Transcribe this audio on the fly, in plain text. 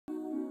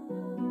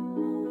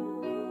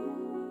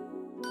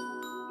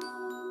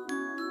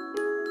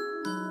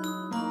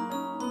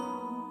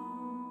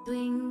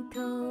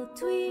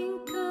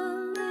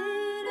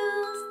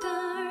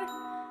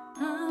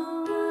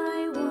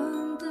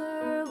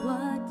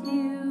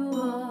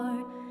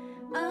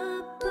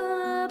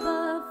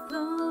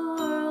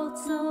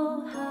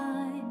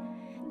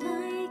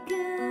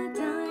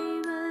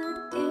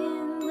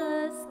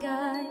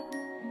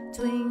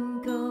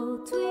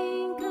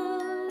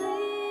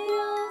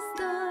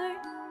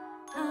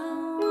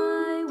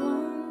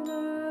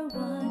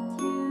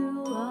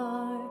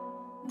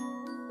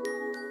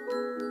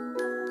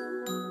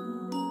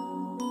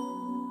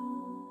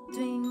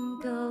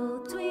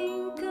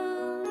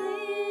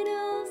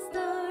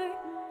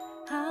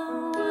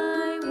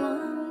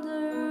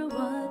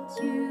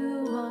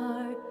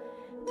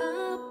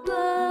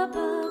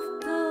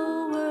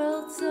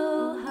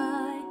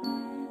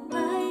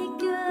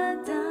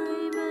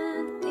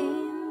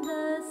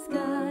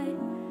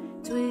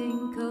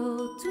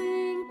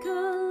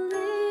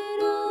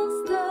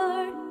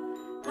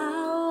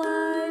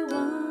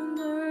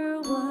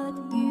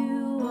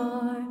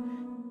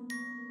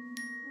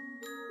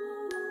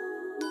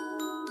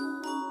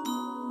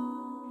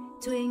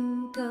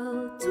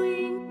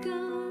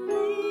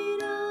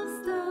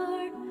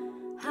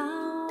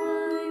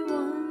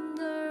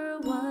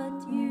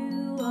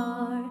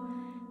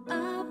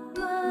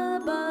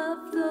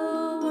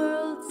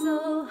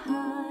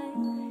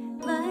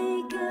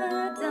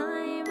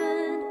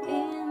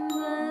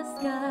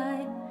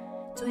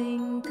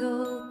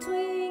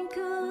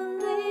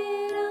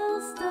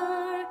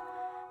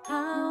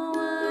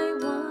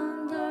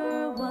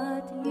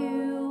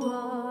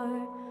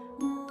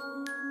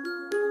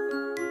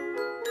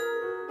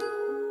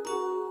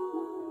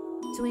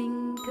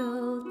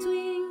Twinkle,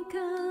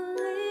 twinkle,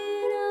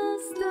 little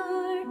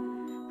star,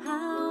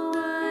 how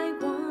I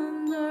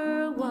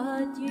wonder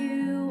what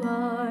you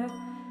are.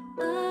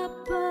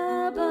 Up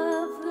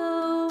above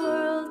the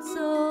world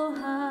so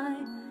high,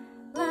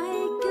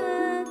 like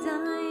a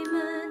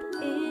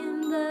diamond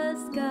in the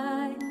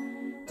sky.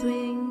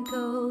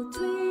 Twinkle,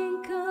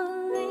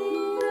 twinkle,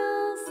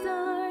 little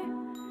star,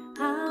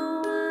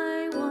 how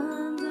I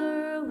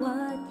wonder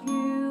what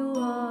you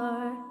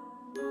are.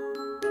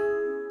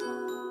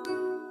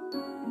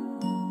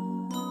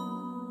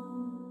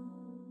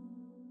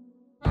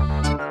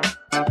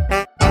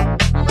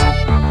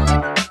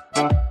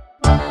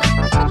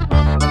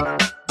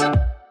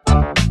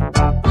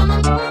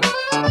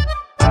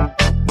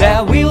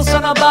 The wheels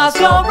on a bus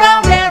go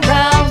round and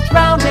round,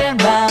 round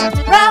and round,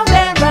 round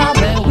and round.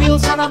 The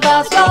wheels on a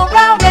bus go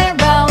round and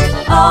round,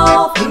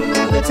 all through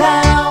the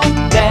town.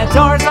 The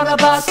doors on the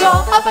bus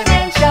go open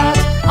and shut,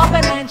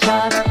 open and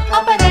shut,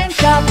 open and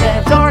shut.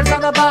 The doors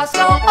on the bus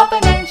go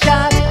open and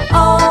shut,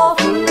 all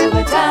through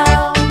the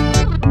town.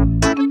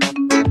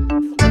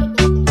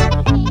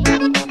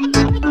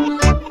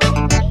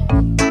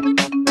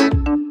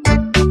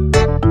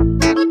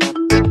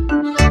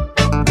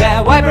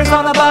 The wipers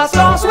on the bus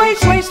go swish,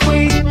 swish,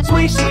 swish,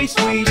 swish, swish,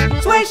 swish,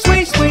 swish,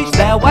 swish, swish.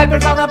 The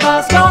wipers on the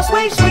bus go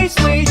swish, swish,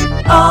 swish,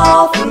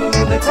 all through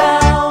the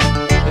town.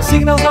 The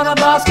signals on the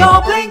bus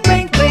go blink,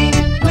 blink, blink,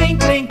 blink,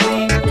 blink,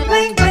 blink,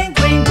 blink, blink,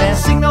 blink. The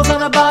signals on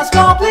the bus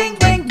go blink,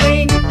 blink,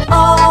 blink,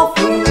 all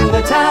through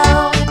the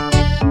town.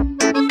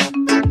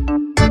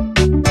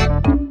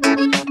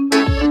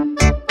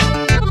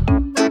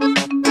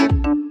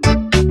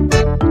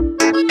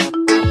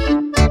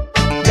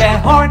 The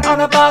horn on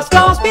the bus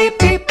goes beep,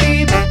 beep,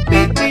 beep,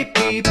 beep, beep,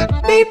 beep,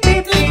 beep,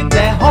 beep, beep.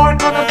 The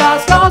horn on the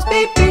bus goes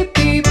beep, beep,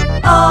 beep,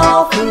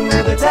 all through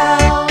the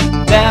town.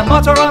 The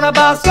motor on the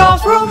bus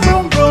goes vroom,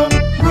 vroom, vroom,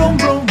 vroom,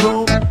 vroom,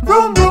 vroom,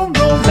 vroom, vroom,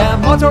 vroom. The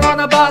motor on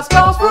the bus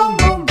goes vroom,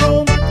 vroom,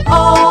 vroom,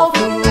 all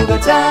through the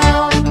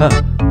town.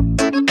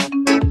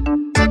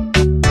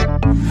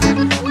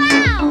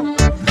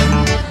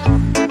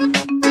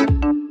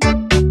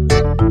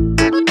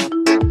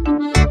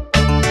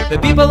 The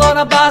people on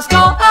the bus go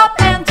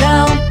up and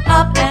down,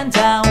 up and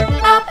down,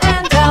 up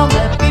and down.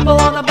 The people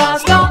on the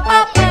bus go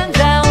up and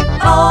down,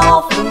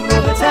 all through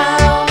the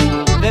town.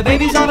 The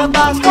babies on the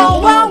bus go